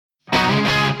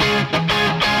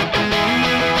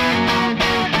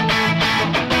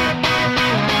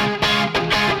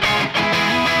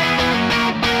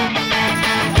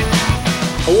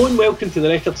welcome to the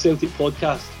Record Celtic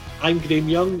podcast. I'm Graham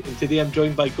Young, and today I'm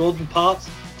joined by Gordon Parks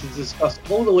to discuss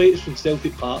all the latest from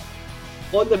Celtic Park.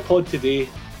 On the pod today,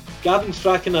 Gavin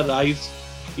Strachan arrives.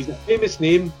 He's a famous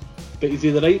name, but is he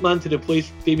the right man to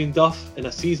replace Damien Duff in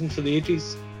a season for the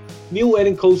ages? Neil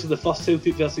Lennon calls for the first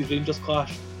Celtic versus Rangers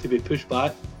clash to be pushed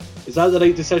back. Is that the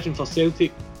right decision for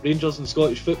Celtic, Rangers and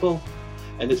Scottish football?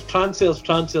 And it's transfers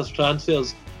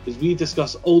as we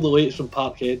discuss all the latest from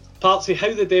Parkhead. Parksy,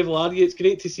 how the devil are you? It's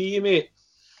great to see you, mate.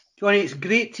 Johnny, it's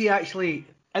great to actually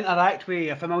interact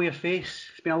with a familiar face.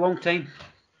 It's been a long time.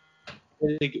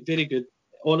 Very good.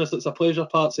 Honestly, it's a pleasure,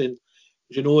 Parksy. And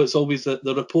you know, it's always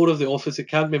the rapport of the office. It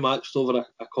can't be matched over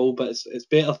a call, but it's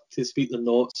better to speak than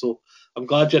not. So I'm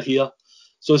glad you're here.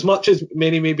 So as much as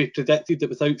many maybe predicted that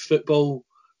without football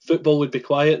would be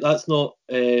quiet, that's not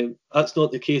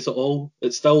the case at all.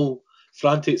 It's still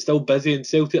frantic, it's still busy, and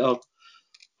Celtic are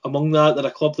among that. They're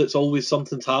a club that's always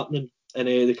something's happening, and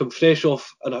they come fresh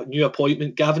off a new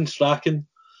appointment. Gavin Strachan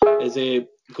is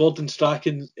Gordon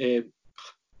Strachan.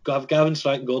 Gavin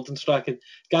Strachan, Gordon Strachan.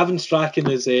 Gavin Strachan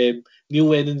is Neil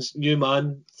Lennon's new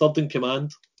man, third in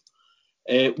command.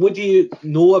 What do you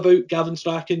know about Gavin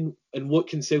Strachan, and what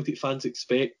can Celtic fans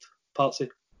expect, Partsy?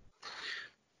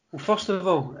 Well, first of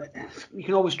all, you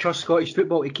can always trust Scottish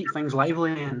football to keep things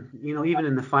lively, and even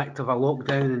in the fact of a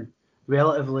lockdown and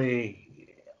relatively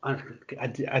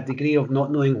a degree of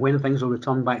not knowing when things will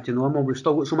return back to normal, we've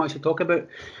still got so much to talk about,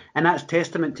 and that's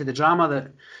testament to the drama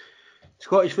that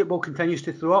Scottish football continues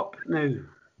to throw up. Now,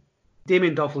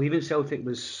 Damien Duff leaving Celtic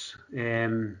was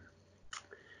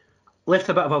left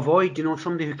a bit of a void.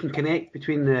 Somebody who can connect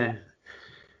between the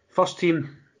first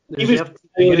team, the reserve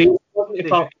team.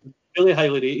 Really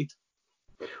highly rated.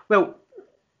 Well,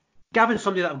 Gavin's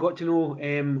somebody that I've got to know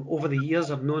over the years.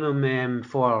 I've known him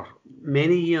for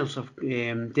many years. I've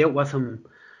dealt with him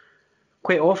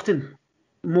quite often,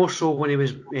 more so when he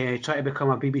was trying to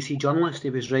become a BBC journalist. He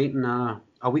was writing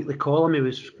a weekly column. He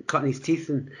was cutting his teeth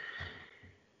and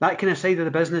that kind of side of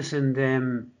the business,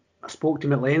 and I spoke to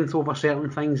him at length over certain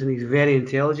things, and he's very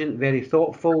intelligent, very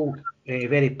thoughtful,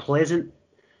 very pleasant.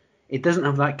 He doesn't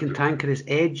have that cantankerous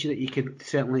edge that you could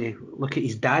certainly look at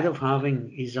his dad of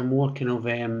having. He's a more kind of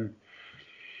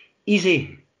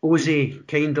easy, osy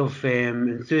kind of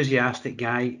enthusiastic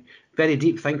guy, very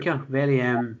deep thinker, very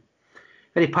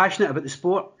passionate about the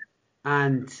sport,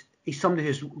 and he's somebody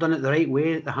who's done it the right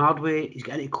way, the hard way. He's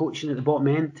got into coaching at the bottom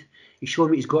end. He's shown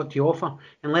what he's got to offer.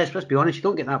 And let's be honest, you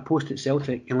don't get that post at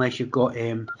Celtic unless you've got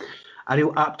a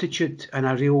real aptitude and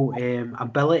a real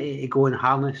ability to go and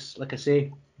harness, like I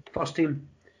say, first team,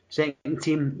 second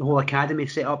team, the whole academy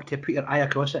set up to put your eye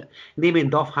across it. Damien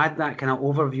Duff had that kind of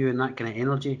overview and that kind of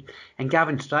energy. And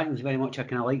Gavin Strachan's very much a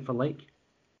kind of like for like.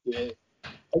 Yeah. I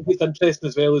think it's interesting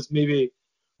as well as maybe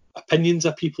opinions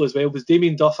of people as well. Because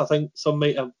Damien Duff, I think some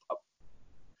might have,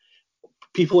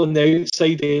 people on the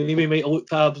outside anyway might have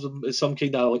looked at him as some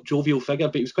kind of like jovial figure,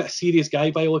 but he was quite a serious guy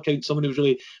by all accounts. Someone who was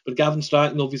really, but Gavin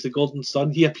Strachan, obviously Gordon's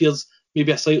son, he appears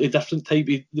maybe a slightly different type.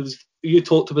 You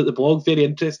talked about the blog, very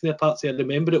interesting there, Patsy. I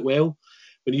remember it well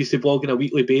when he used to blog on a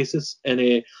weekly basis. And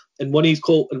in one of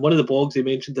the blogs, he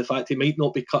mentioned the fact he might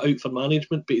not be cut out for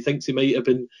management, but he thinks he might have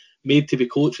been made to be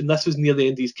coaching. This was near the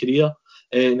end of his career,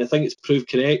 and I think it's proved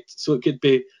correct. So it could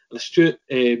be an astute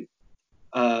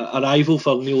arrival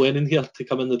for Neil Lennon here to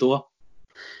come in the door.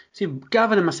 See,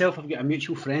 Gavin and myself have got a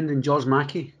mutual friend in George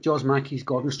Mackey. George Mackey's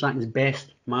Gordon Strachan's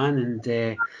best man,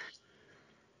 and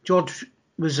George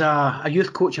was a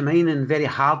youth coach of mine and very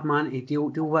hard man to deal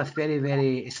with. Very,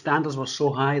 very, his standards were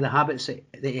so high, the habits that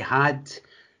he had,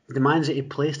 the demands that he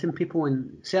placed in people,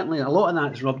 and certainly a lot of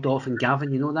that's rubbed off in Gavin.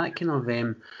 That kind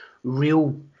of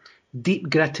real,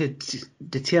 deep-gritted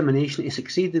determination to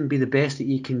succeed and be the best that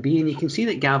you can be. And you can see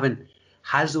that Gavin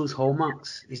has those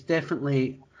hallmarks. He's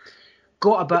definitely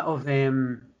got a bit of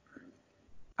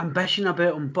ambition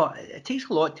about him, but it takes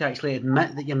a lot to actually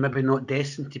admit that you're maybe not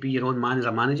destined to be your own man as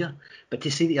a manager, but to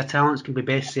see that your talents can be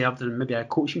best served in maybe a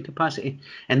coaching capacity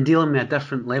and dealing with a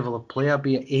different level of player,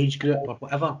 be it age group or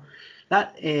whatever.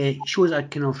 That shows a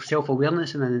kind of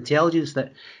self-awareness and an intelligence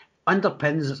that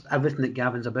underpins everything that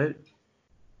Gavin's about.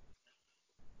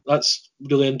 That's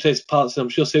really interesting, Parts. I'm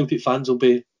sure Celtic fans will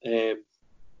be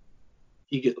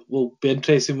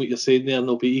interested in what you're saying there, and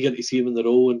they'll be eager to see him in the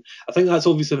role. And I think that's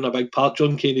obviously been a big part.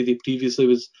 John Kennedy previously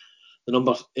was the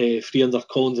number 3 under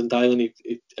Collins and Dylan.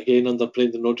 He, again under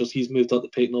Brendan Rodgers, he's moved up the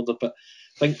pecking order. But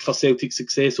I think for Celtic's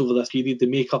success over this period, the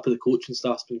makeup of the coaching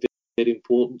staff's been very, very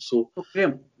important. So,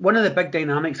 Graham, one of the big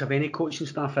dynamics of any coaching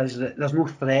staff is that there's no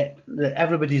threat, that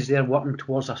everybody's there working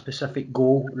towards a specific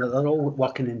goal, that they're all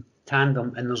working in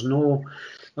tandem, and there's no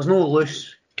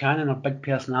loose cannon or big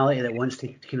personality that wants to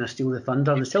kind of steal the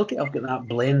thunder. And the Celtic have got that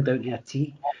blend down to a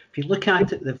T. If you look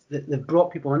at it, they've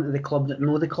brought people into the club that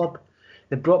know the club.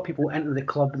 They've brought people into the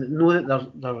club that know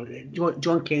that they're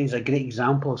John Kenny's a great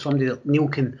example of somebody that Neil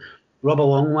can rub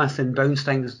along with and bounce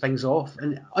things off.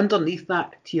 And underneath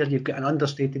that tier, you've got an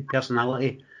understated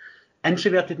personality,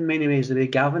 introverted in many ways, the way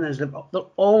Gavin is. They're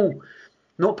all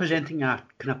not presenting a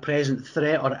kind of present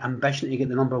threat or ambition to get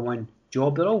the number one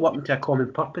job. They're all working to a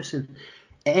common purpose. And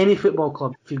at any football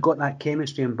club, if you've got that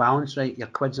chemistry and balance right, your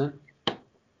quid's in.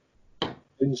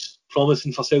 It's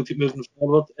promising for Celtic moving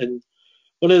forward. And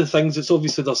one of the things, it's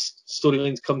obviously there's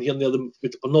storylines come here and there.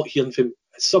 We're not hearing from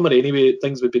summer anyway.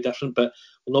 Things would be different, but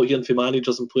we're not hearing from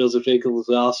managers and players as regularly as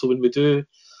they are. So when we do,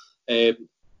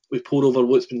 we pour over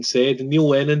what's been said. And Neil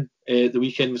Lennon the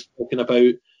weekend was talking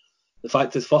about the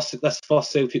fact that this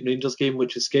first Celtic Rangers game,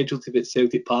 which is scheduled to be at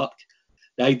Celtic Park,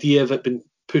 the idea of it being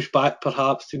pushed back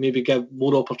perhaps to maybe give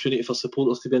more opportunity for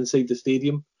supporters to be inside the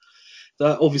stadium.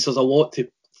 That obviously there's a lot to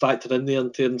factor in there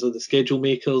in terms of the schedule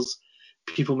makers.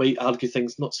 People might argue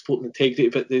things not supporting integrity,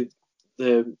 but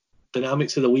the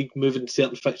dynamics of the league moving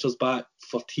certain fixtures back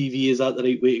for TV, is that the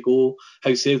right way to go?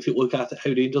 How Celtic look at it,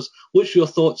 how Rangers. What's your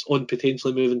thoughts on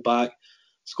potentially moving back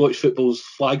Scottish football's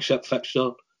flagship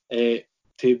fixture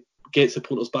to get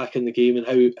supporters back in the game, and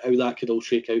how that could all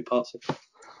shake out, parts of it?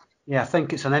 Yeah, I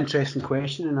think it's an interesting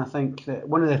question, and I think that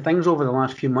one of the things over the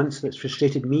last few months that's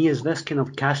frustrated me is this kind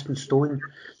of cast in stone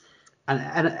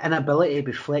and inability to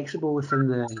be flexible within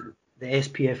the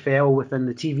SPFL, within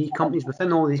the TV companies,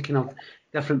 within all these kind of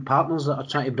different partners that are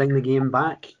trying to bring the game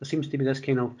back. There seems to be this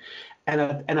kind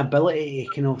of inability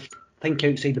to kind of think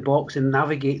outside the box and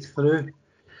navigate through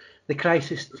the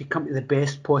crisis to come to the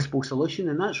best possible solution,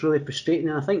 and that's really frustrating.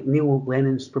 And I think Neil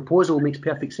Lennon's proposal makes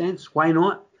perfect sense. Why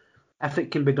not? If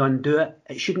it can be done, do it.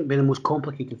 It shouldn't be the most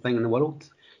complicated thing in the world.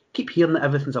 Keep hearing that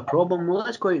everything's a problem. Well,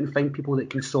 let's go out and find people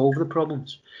that can solve the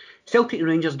problems. Celtic and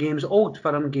Rangers games, Old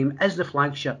Firm game, is the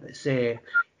flagship. It's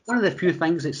one of the few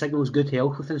things that signals good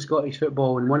health within Scottish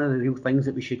football, and one of the real things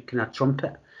that we should kind of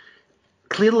trumpet.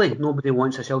 Clearly, nobody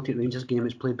wants a Celtic Rangers game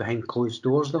that's played behind closed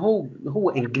doors. The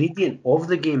whole ingredient of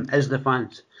the game is the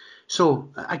fans. So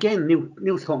again,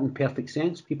 Neil's talking perfect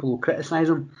sense. People will criticise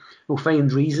him, will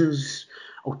find reasons,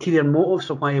 ulterior motives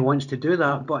for why he wants to do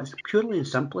that, but it's purely and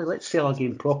simply, let's sell a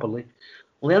game properly,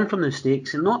 learn from the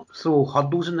mistakes and not throw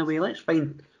hurdles in the way. Let's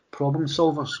find problem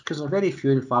solvers, because they're very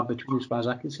few and far between as far as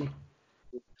I can see.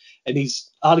 And his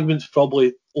argument's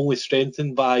probably only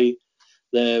strengthened by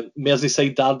the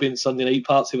Merseyside Derby and Sunday night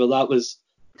parts, where that was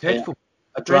dreadful.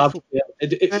 A drab.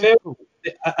 It felt,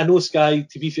 I know Sky,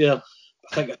 to be fair,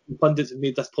 I think pundits have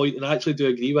made this point, and I actually do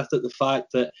agree with it, the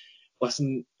fact that,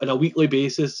 listen, on a weekly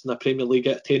basis in the Premier League,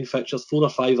 at 10 fixtures, 4 or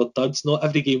 5 are duds. Not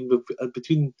every game,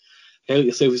 between Elliot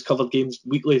yourself has covered games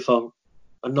weekly for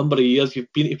a number of years.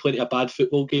 You've been to plenty of bad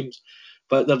football games,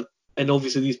 and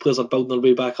obviously these players are building their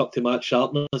way back up to match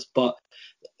sharpness, but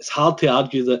it's hard to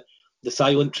argue that the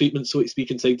silent treatment, so to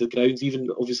speak, inside the grounds, even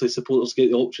obviously supporters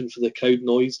get the option for the crowd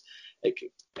noise.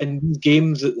 In these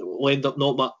games that will end up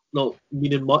not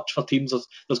meaning much for teams,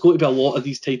 there's going to be a lot of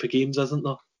these type of games, isn't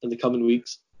there, in the coming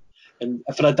weeks? And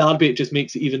for a derby, it just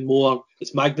makes it even more,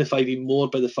 it's magnified even more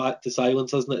by the fact the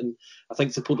silence, isn't it? And I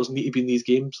think supporters need to be in these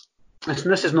games.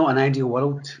 This is not an ideal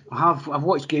world. I've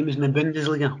watched games in the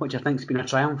Bundesliga, which I think has been a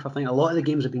triumph. I think a lot of the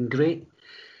games have been great.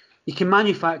 You can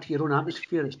manufacture your own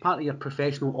atmosphere. It's part of your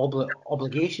professional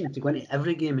obligation to go into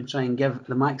every game and try and give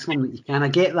the maximum that you can. I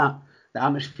get that the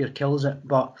atmosphere kills it,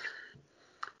 but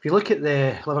if you look at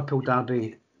the Liverpool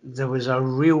derby, there was a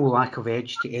real lack of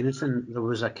edge to anything. There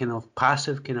was a kind of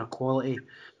passive kind of quality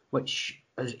which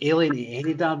is alien to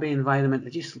any derby environment.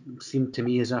 It just seemed to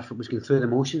me as if it was going through the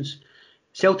motions.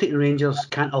 Celtic and Rangers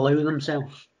can't allow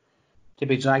themselves to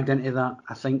be dragged into that.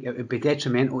 I think it would be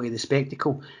detrimental to the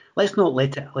spectacle. Let's not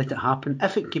let it happen.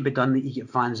 If it can be done that you get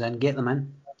fans in, get them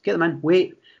in.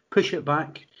 Wait, push it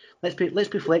back. Let's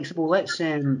be flexible. Let's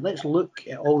look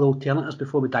at all the alternatives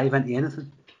before we dive into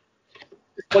anything.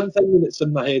 One thing that's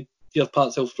in my head here,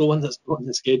 parts I'll throw in that's not in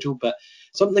the schedule, but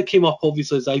something that came up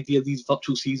obviously is the idea of these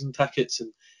virtual season tickets,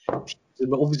 and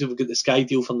obviously we've got the Sky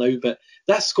deal for now, but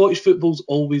that Scottish football's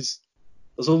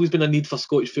there's always been a need for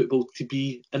Scottish football to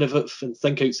be innovative and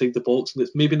think outside the box, and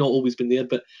it's maybe not always been there,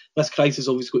 but this crisis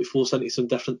always got to force into some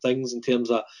different things in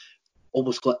terms of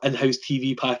almost like in-house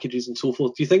TV packages and so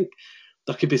forth. Do you think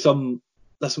there could be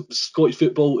this Scottish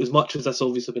football, as much as this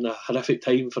obviously been a horrific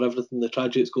time for everything, the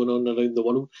tragedy that's going on around the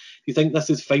world, do you think this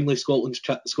is finally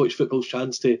Scottish football's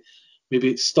chance to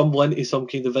maybe stumble into some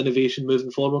kind of innovation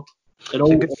moving forward? And It's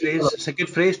a all, good phrase. It's a good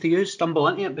phrase to use. Stumble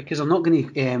into it, because I'm not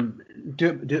going to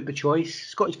do it by choice.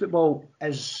 Scottish football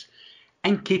is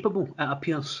incapable, it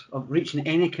appears, of reaching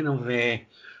any kind of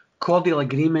cordial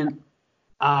agreement,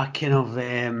 a kind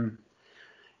of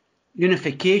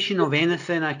unification of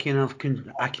anything, a kind of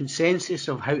a consensus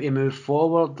of how to move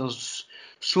forward. There's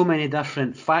so many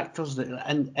different factors that are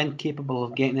incapable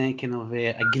of getting any kind of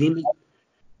agreement.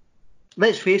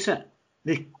 Let's face it,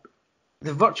 the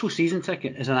virtual season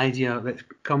ticket is an idea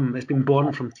it's been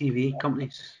born from TV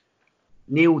companies.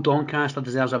 Neil Doncaster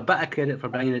deserves a bit of credit for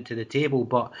bringing it to the table,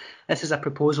 but this is a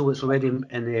proposal that's already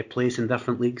in place in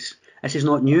different leagues. This is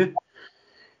not new.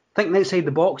 Thinking outside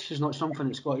the box is not something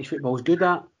that Scottish football is good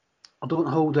at. I don't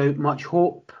hold out much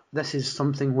hope. This is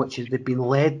something which they've been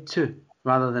led to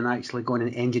rather than actually going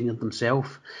and engineered themselves.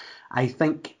 I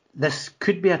think this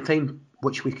could be a time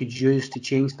which we could use to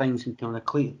change things and kind of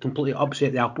completely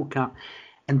upset the apple cart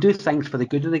and do things for the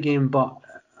good of the game. But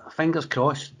fingers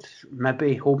crossed,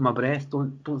 maybe hold my breath.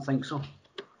 Don't think so.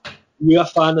 You're a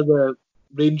fan of the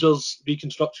Rangers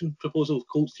reconstruction proposal of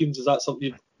Colts teams. Is that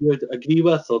something you would agree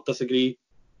with or disagree?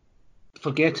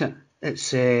 Forget it.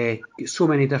 It's got so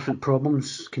many different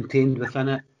problems contained within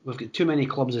it. We've got too many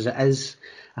clubs as it is.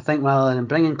 I think rather than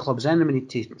bringing clubs in, we need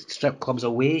to strip clubs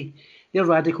away. They're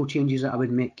radical changes that I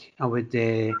would make. I would,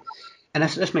 and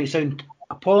this might sound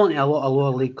appalling to a lot of lower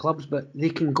league clubs, but they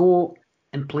can go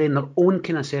and play in their own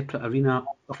kind of separate arena.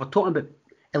 If we're talking about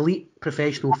elite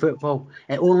professional football,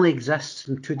 it only exists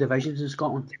in 2 divisions in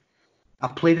Scotland.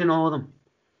 I've played in all of them.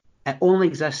 It only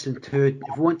exists in 2.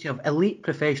 If we want to have elite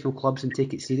professional clubs and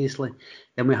take it seriously,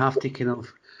 then we have to kind of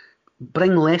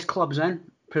bring less clubs in,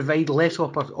 provide less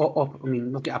we've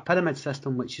got a pyramid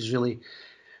system which is really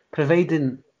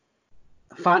providing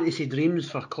fantasy dreams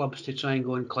for clubs to try and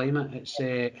go and climb it.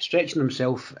 It's stretching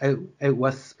themselves out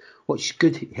with what's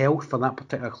good health for that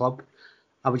particular club.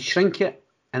 I would shrink it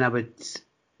and I would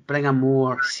bring a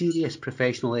more serious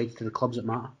professional edge to the clubs that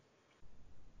matter.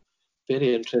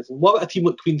 Very interesting. What about a team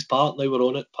like Queen's Park? Now we're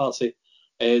on it, Patsy.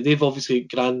 They've obviously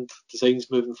grand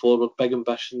designs moving forward, big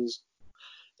ambitions.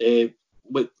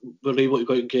 We're able to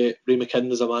go out and get Ray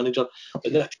McKinnon as a manager.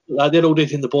 But they're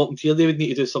already in the bottom tier. They would need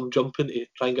to do some jumping to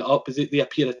try and get up. They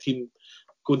appear a team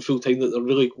going full time that they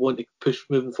really want to push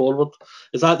moving forward.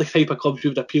 Is that the type of clubs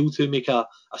you would appeal to, make a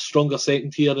stronger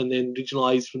second tier and then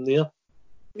regionalise from there?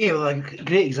 Yeah, well, a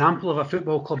great example of a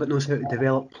football club that knows how to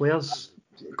develop players.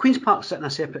 Queen's Park sit in a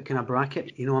separate kind of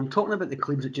bracket. I'm talking about the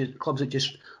clubs that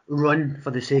just run for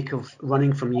the sake of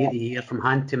running from year to year, from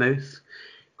hand to mouth.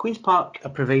 Queen's Park are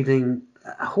providing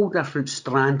a whole different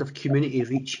strand of community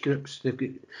reach groups.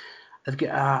 They've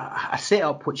got a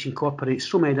setup which incorporates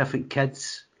so many different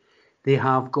kids. They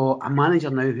have got a manager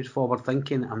now who's forward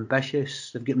thinking,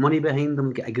 ambitious. They've got money behind them.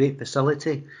 They've got a great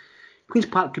facility. Queen's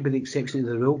Park could be the exception to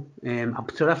the rule. A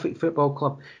terrific football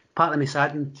club. Part of me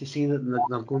saddened to see that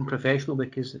they're going professional,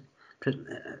 because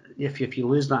if you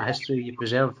lose that history, you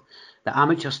preserve the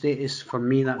amateur status. For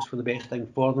me, that's for the best thing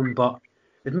for them. But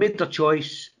they've made their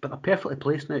choice, but they're perfectly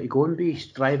placed now to go and be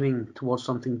striving towards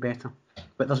something better.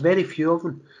 But there's very few of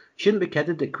them. Shouldn't be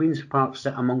kidded that Queen's Park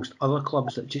sit amongst other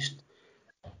clubs that just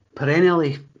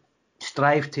perennially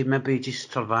strive to maybe just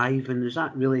survive. And is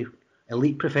that really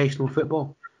elite professional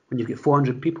football? When you've got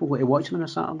 400 people to watch them on a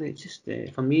Saturday, it's just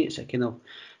for me, it's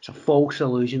a false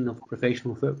illusion of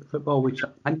professional football, which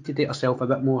I need to take ourselves a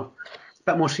bit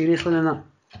more seriously than that.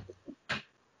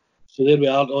 So there we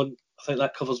are. I think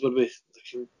that covers where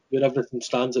everything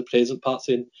stands at present,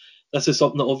 Patsy. And this is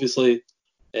something that obviously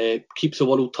keeps the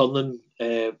world turning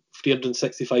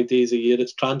 365 days a year.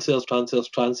 It's transfers,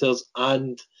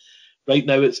 and right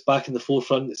now it's back in the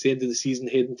forefront. It's the end of the season,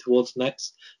 heading towards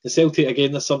next. The Celtic,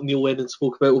 again, that's something Neil Lennon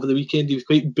spoke about over the weekend. He was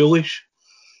quite bullish,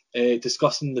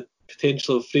 discussing the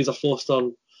potential of Fraser Forster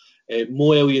and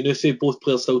Mo El-Yunusi, both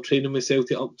players still training with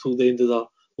Celtic up until the end of their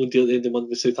loan deal at the end of the month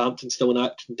with Southampton, still in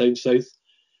action down south.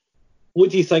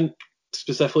 What do you think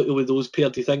specifically with those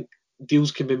pair? Do you think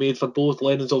deals can be made for both?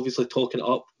 Lennon's obviously talking it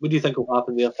up. What do you think will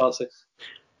happen there, Patsy?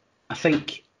 I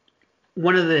think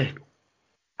one of the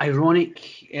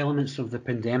ironic elements of the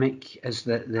pandemic is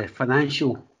that the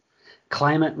financial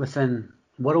climate within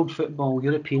world football,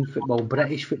 European football,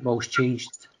 British football's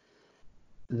changed.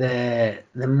 The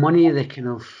money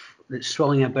that's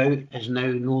swirling about is now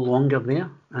no longer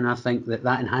there, and I think that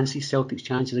enhances Celtic's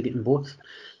chances of getting both.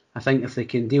 I think if they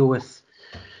can deal with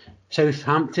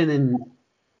Southampton and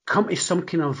come to some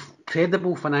kind of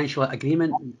credible financial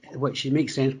agreement, which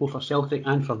makes sense both for Celtic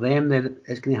and for them, then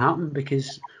it's going to happen,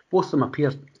 because both of them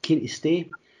appear keen to stay.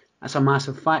 That's a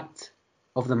massive fact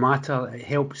of the matter. It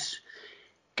helps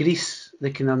Greece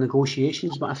the kind of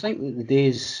negotiations. But I think that the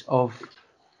days of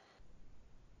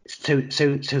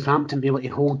Southampton being able to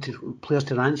hold players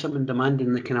to ransom and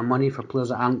demanding the kind of money for players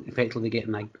that aren't effectively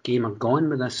getting a game are gone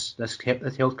with this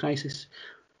health crisis.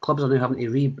 Clubs are now having to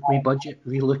re-budget,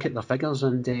 re-look at their figures,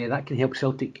 and that can help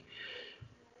Celtic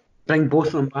bring both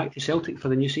of them back to Celtic for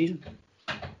the new season.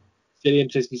 Very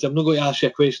interesting. I'm not going to ask you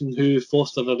a question who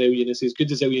Forster or El-Younousi. As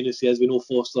good as El-Younousi is, we know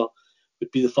Forster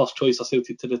would be the first choice of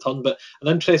Celtic to return. But an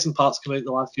interesting part's come out in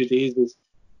the last few days is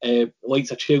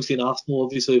likes of Chelsea and Arsenal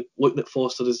obviously looking at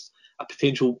Forster as a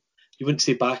potential, you wouldn't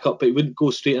say backup, but he wouldn't go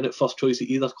straight in at first choice at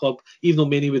either club, even though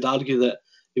many would argue that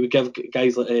he would give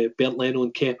guys like Bernd Leno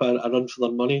and Kepa a run for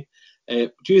their money.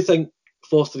 Do you think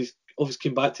Forster obviously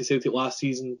came back to Celtic last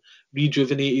season,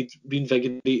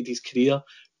 reinvigorated his career?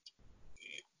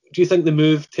 Do you think the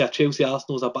move to a Chelsea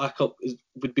Arsenal as a backup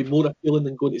would be more appealing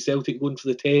than going to Celtic, going for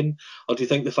the 10? Or do you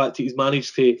think the fact that he's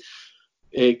managed to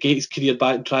get his career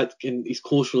back on track in his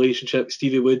close relationship with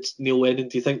Stevie Woods, Neil Lennon,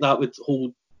 do you think that would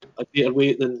hold a greater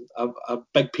weight than a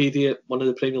big payday at one of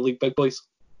the Premier League big boys?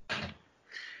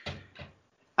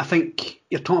 I think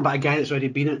you're talking about a guy that's already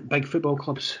been at big football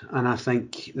clubs, and I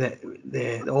think that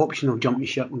the option of jumping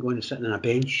ship and going and sitting on a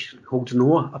bench holds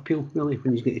no appeal really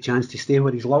when he's got the chance to stay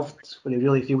where he's loved, where he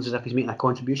really feels as if he's making a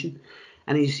contribution.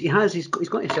 And he's gone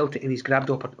to Celtic and he's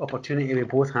grabbed opportunity with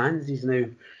both hands. He's now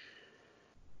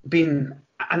been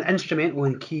an instrumental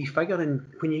and key figure, and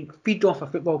when you feed off a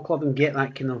football club and get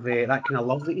that kind of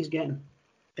love that he's getting,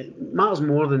 it matters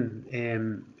more than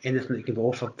anything that can be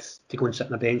offered to go and sit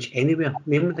on a bench anywhere.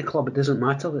 Even with the club, it doesn't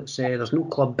matter. There's no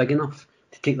club big enough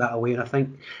to take that away, and I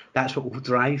think that's what will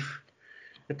drive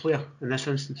the player in this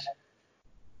instance.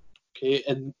 Okay,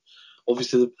 and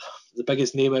obviously the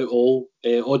biggest name out of all,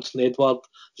 Odsonne Edouard.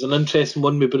 There's an interesting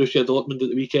one with Borussia Dortmund at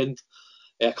the weekend.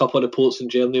 A couple of reports in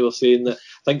Germany were saying that,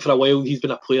 I think for a while he's been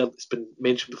a player that's been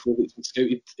mentioned before, that he's been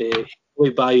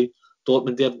scouted by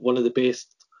Dortmund. They're one of the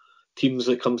best teams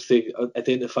when it comes to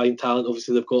identifying talent.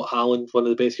 Obviously they've got Haaland, one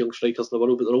of the best young strikers in the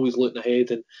world, but they're always looking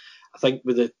ahead, and I think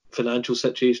with the financial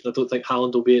situation, I don't think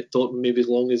Haaland will be at Dortmund maybe as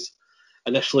long as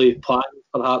initially planned.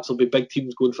 Perhaps there'll be big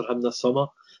teams going for him this summer.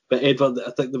 But Edouard,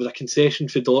 I think there was a concession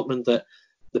for Dortmund that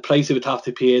the price they would have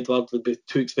to pay Edouard would be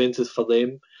too expensive for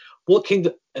them. What kind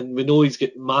of, and we know he's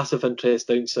got massive interest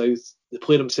down south. The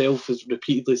player himself has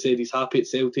repeatedly said he's happy at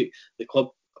Celtic. The club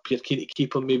appear keen to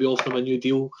keep him, maybe offer him a new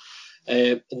deal.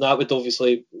 And that would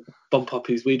obviously bump up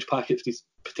his wage packet for his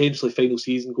potentially final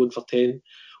season, going for 10.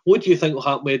 What do you think will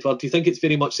happen with Edouard? Do you think it's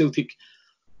very much Celtic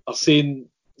are saying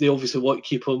they obviously want to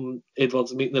keep him,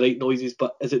 Edouard's making the right noises,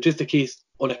 but is it just a case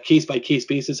on a case-by-case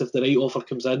basis if the right offer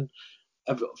comes in,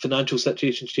 if financial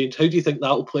situations change? How do you think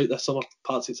that will play out this summer,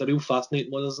 Pats? It's a real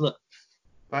fascinating one, isn't it?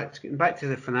 Getting back to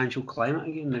the financial climate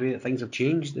again, the way that things have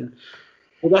changed. And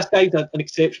well, this guy's an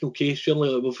exceptional case, surely.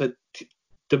 Like we've had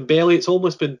Dembele, it's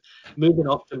almost been moving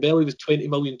up. Dembele was 20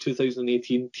 million in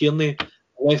 2018. Tierney,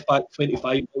 left back,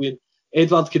 25 million.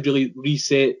 Edouard could really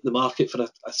reset the market for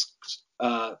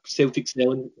a Celtic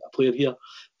selling a player here,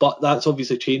 but that's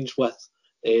obviously changed with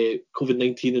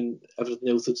COVID-19 and everything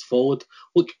else that's followed.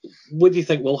 What do you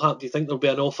think will happen? Do you think there'll be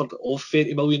an offer of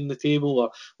 30 million on the table,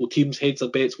 or will teams hedge their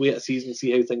bets, wait a season and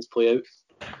see how things play out?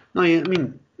 No, yeah, I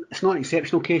mean, it's not an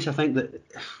exceptional case. I think that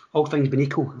all things being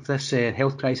equal, if this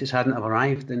health crisis hadn't have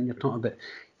arrived, then you're talking about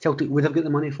Celtic would have got the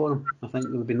money for him. I think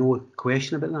there would be no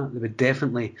question about that. They would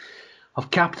definitely have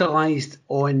capitalised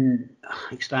on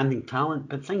expanding talent,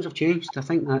 but things have changed. I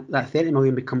think that 30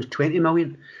 million becomes 20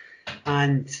 million,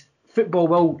 and football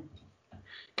will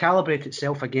calibrate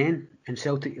itself again, and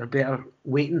Celtic are better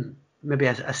waiting maybe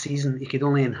a season. He could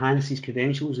only enhance his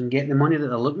credentials and get the money that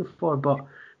they're looking for, but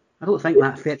I don't think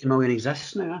that 30 million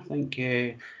exists now. I think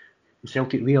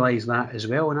Celtic realise that as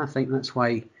well, and I think that's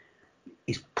why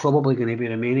he's probably going to be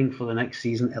remaining for the next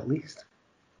season at least.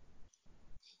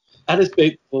 I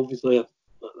respect, obviously,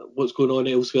 what's going on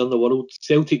elsewhere in the world.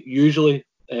 Celtic usually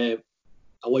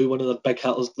allow one of their big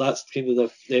hitters. That's kind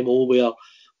of the MO where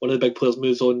one of the big players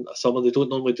moves on a summer. They don't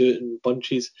normally do it in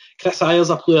bunches. Chris Ayer's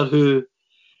a player who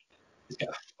has got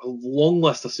a long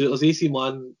list of suitors. AC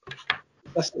Milan,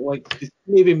 like, it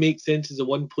maybe makes sense as a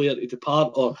one player to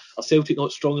depart, or are Celtic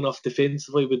not strong enough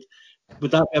defensively?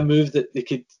 Would that be a move that they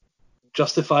could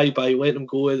justify by letting him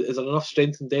go? Is there enough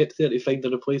strength and depth there to find a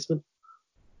replacement?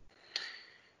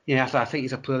 Yeah, I think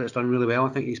he's a player that's done really well. I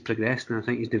think he's progressed, and I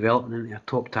think he's developing into a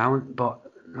top talent. But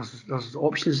there's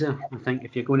options there. I think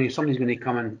if somebody's going to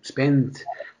come and spend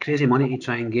crazy money to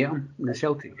try and get him, the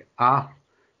Celtic are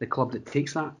the club that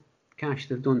takes that cash.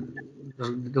 They don't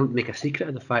make a secret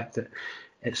of the fact that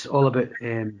it's all about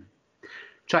trying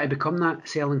to become that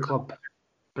selling club,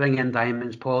 bring in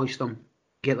diamonds, polish them,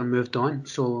 get them moved on.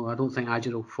 So I don't think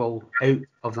Agger will fall out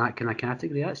of that kind of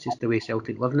category. That's just the way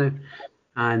Celtic live now,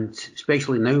 and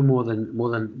especially now more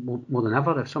than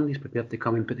ever. If somebody's prepared to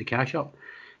come and put the cash up,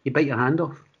 you bite your hand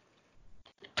off.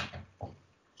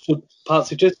 So,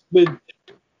 Patsy, just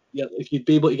if you'd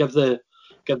be able to give the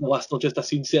listener just a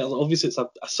scene set. Obviously, it's a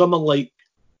summer like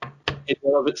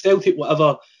but Celtic,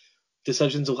 whatever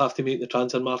decisions they'll have to make in the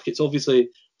transfer markets, obviously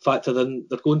factored in.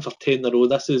 They're going for 10 in a row.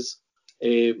 This is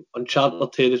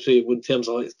uncharted territory in terms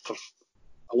of for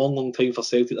a long time for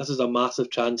Celtic. This is a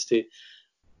massive chance to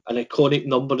an iconic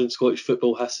number in Scottish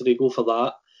football history. Go for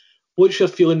that. What's your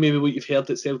feeling, maybe what you've heard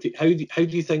at Celtic? How do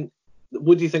you think?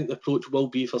 What do you think the approach will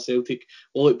be for Celtic?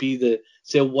 Will it be the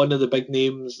sell one of the big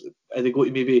names? Are they going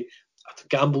to maybe,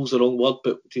 gamble's the wrong word,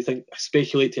 but do you think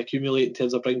speculate to accumulate in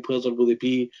terms of bringing players, or will they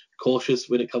be cautious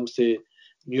when it comes to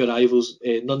new arrivals?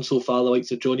 None so far. The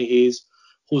likes of Johnny Hayes,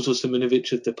 Hozo Simunovic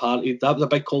has departed. That was a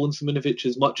big call on Simunovic,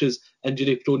 as much as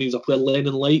injury prone. He was a player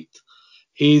Lennon liked.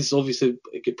 Hayes obviously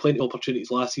got plenty of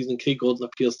opportunities last season. Craig Gordon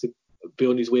appears to be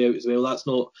on his way out as well. That's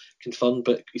not confirmed,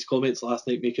 but his comments last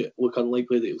night make it look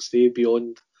unlikely that he'll stay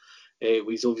beyond.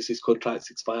 His contract's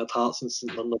expired. Hearts and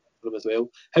St Mirren for him as well.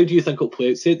 How do you think it'll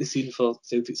play out? Set the scene for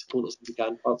Celtic supporters if you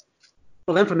can. First.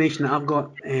 Well, the information that I've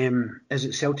got is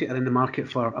that Celtic are in the market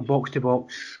for a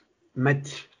box-to-box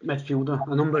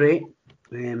midfielder, a number 8.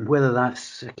 Whether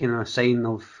that's a kind of a sign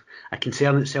of a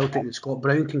concern at Celtic that Scott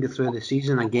Brown can go through the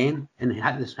season again and hit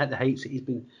the heights that he's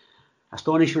been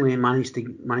astonishingly managed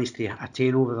to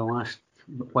attain over the last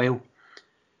while.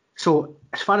 So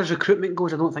as far as recruitment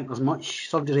goes, I don't think there's much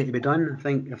surgery to be done. I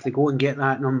think if they go and get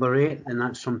that number 8, then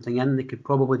that's something they could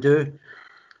probably do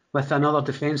with another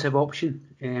defensive option.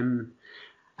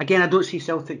 Again, I don't see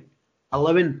Celtic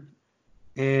allowing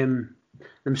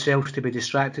themselves to be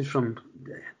distracted from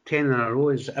 10 in a row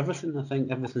is everything. I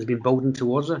think everything's been building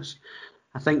towards us.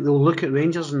 I think they'll look at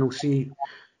Rangers and they'll see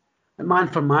that man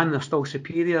for man they're still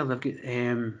superior. They've got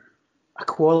a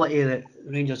quality that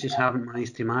Rangers just haven't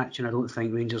managed to match, and I don't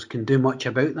think Rangers can do much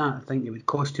about that. I think it would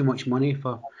cost too much money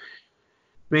for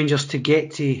Rangers to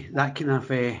get to that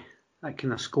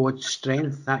kind of squad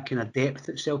strength, that kind of depth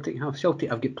that Celtic have.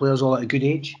 Celtic have got players all at a good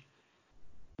age.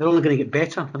 They're only going to get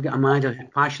better. They've got a manager who's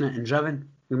passionate and driven,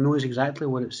 who knows exactly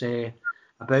what it's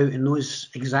about and knows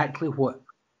exactly what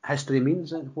history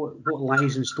means and what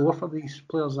lies in store for these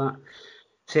players. That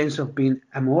sense of being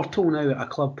immortal now at a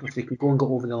club, if they can go and get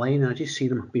over the line, and I just see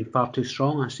them being far too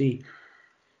strong. I see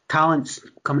talents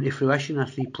coming to fruition. I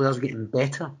see players getting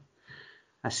better.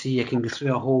 I see you can go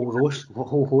through a whole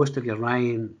host of your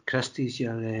Ryan Christies,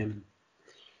 your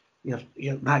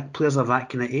players of that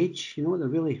kind of age. You know, they're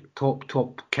really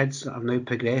top kids that have now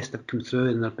progressed, have come through,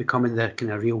 and they're becoming the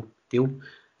kind of real deal.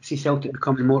 I see Celtic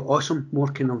becoming more awesome, more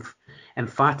kind of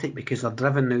emphatic, because they're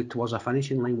driven now towards a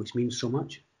finishing line, which means so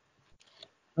much.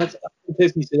 That's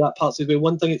interesting you say that, Patsy.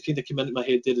 One thing that kind of came into my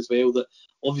head there as well, that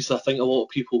obviously I think a lot of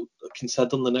people are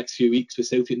considering the next few weeks with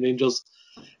Celtic and Rangers.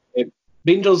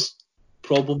 Rangers'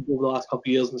 problem over the last couple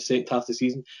of years in the second half of the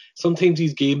season, sometimes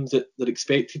these games that they're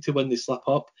expected to win, they slip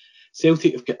up.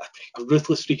 Celtic have got a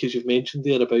ruthless streak, as you've mentioned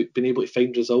there, about being able to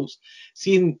find results.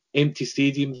 Seeing empty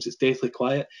stadiums, it's deathly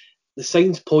quiet. The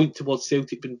signs point towards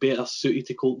Celtic being better suited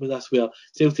to cope with this, where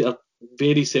Celtic are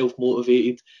very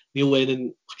self-motivated. Neil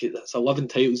Lennon, that's 11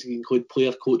 titles, you include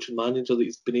player, coach and manager that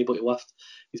he's been able to lift.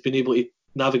 He's been able to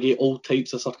navigate all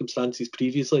types of circumstances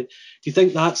previously. Do you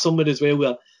think that's somewhere as well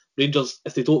where Rangers,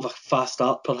 if they don't have a fast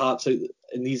start perhaps out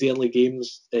in these early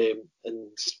games, and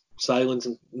silence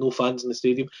and no fans in the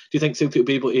stadium, do you think Celtic will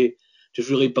be able to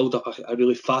just really build up a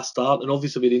really fast start? And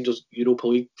obviously with Rangers Europa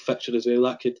League fixture as well,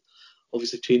 that could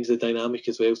obviously change the dynamic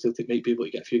as well. Celtic might be able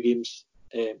to get a few games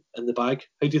in the bag.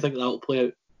 How do you think that'll play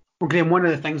out? Well, Graham, one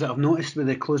of the things that I've noticed with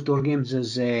the closed door games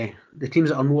is the teams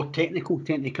that are more technical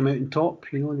tend to come out on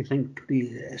top. You know, they think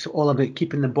it's all about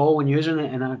keeping the ball and using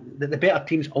it, and the better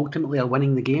teams ultimately are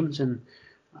winning the games. And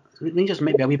Rangers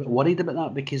might be a wee bit worried about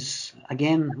that because,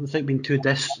 again, without being too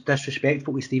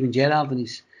disrespectful with Steven Gerrard and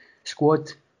his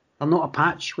squad, they're not a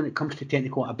patch when it comes to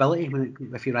technical ability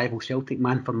if you rival Celtic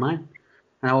man for man.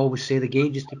 And I always say the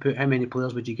gauge is to put how many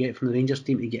players would you get from the Rangers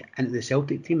team to get into the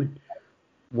Celtic team, and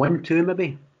 1, 2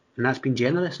 maybe, and that's been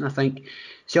generous. And I think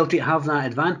Celtic have that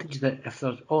advantage that if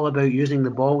they're all about using the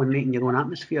ball and making your own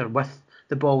atmosphere with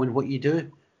the ball and what you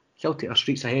do, Celtic are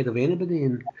streets ahead of anybody.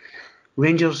 And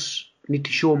Rangers need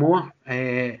to show more.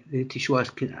 They need to show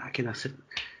us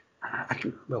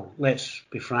well, let's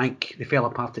be frank, they fell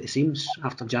apart at the seams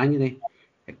after January.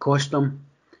 It cost them.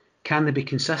 Can they be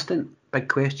consistent? Big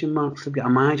question marks. They've got a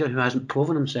manager who hasn't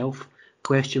proven himself.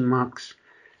 Question marks.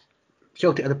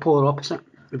 Celtic are the polar opposite.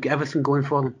 They've got everything going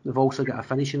for them. They've also got a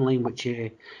finishing line, which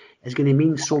is going to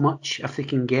mean so much if they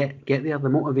can get there. The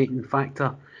motivating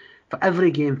factor for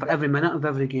every game, for every minute of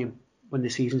every game when the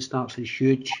season starts is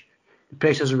huge. The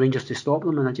pressure's on Rangers to stop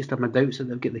them, and I just have my doubts that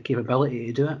they've got the capability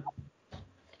to do it.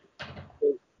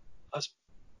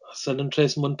 That's an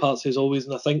interesting one, Patsy, as always,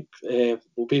 and I think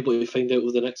we'll be able to find out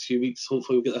over the next few weeks.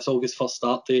 Hopefully we'll get this August 1st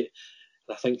start date.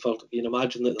 And I think you can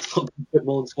imagine that there's not been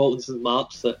football in Scotland since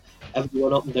March, that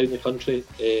everyone up and down the country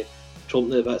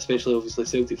chomping at the bit, especially obviously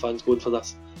Celtic fans going for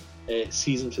this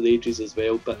season for the ages as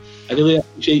well. But I really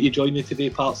appreciate you joining me today,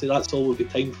 Patsy. That's all we've got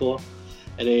time for.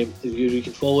 And as usual, you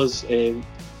can follow us, Daily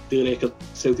Record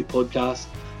Celtic Podcast,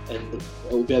 and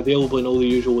it will be available in all the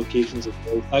usual locations as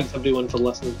well. Thanks everyone for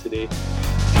listening today.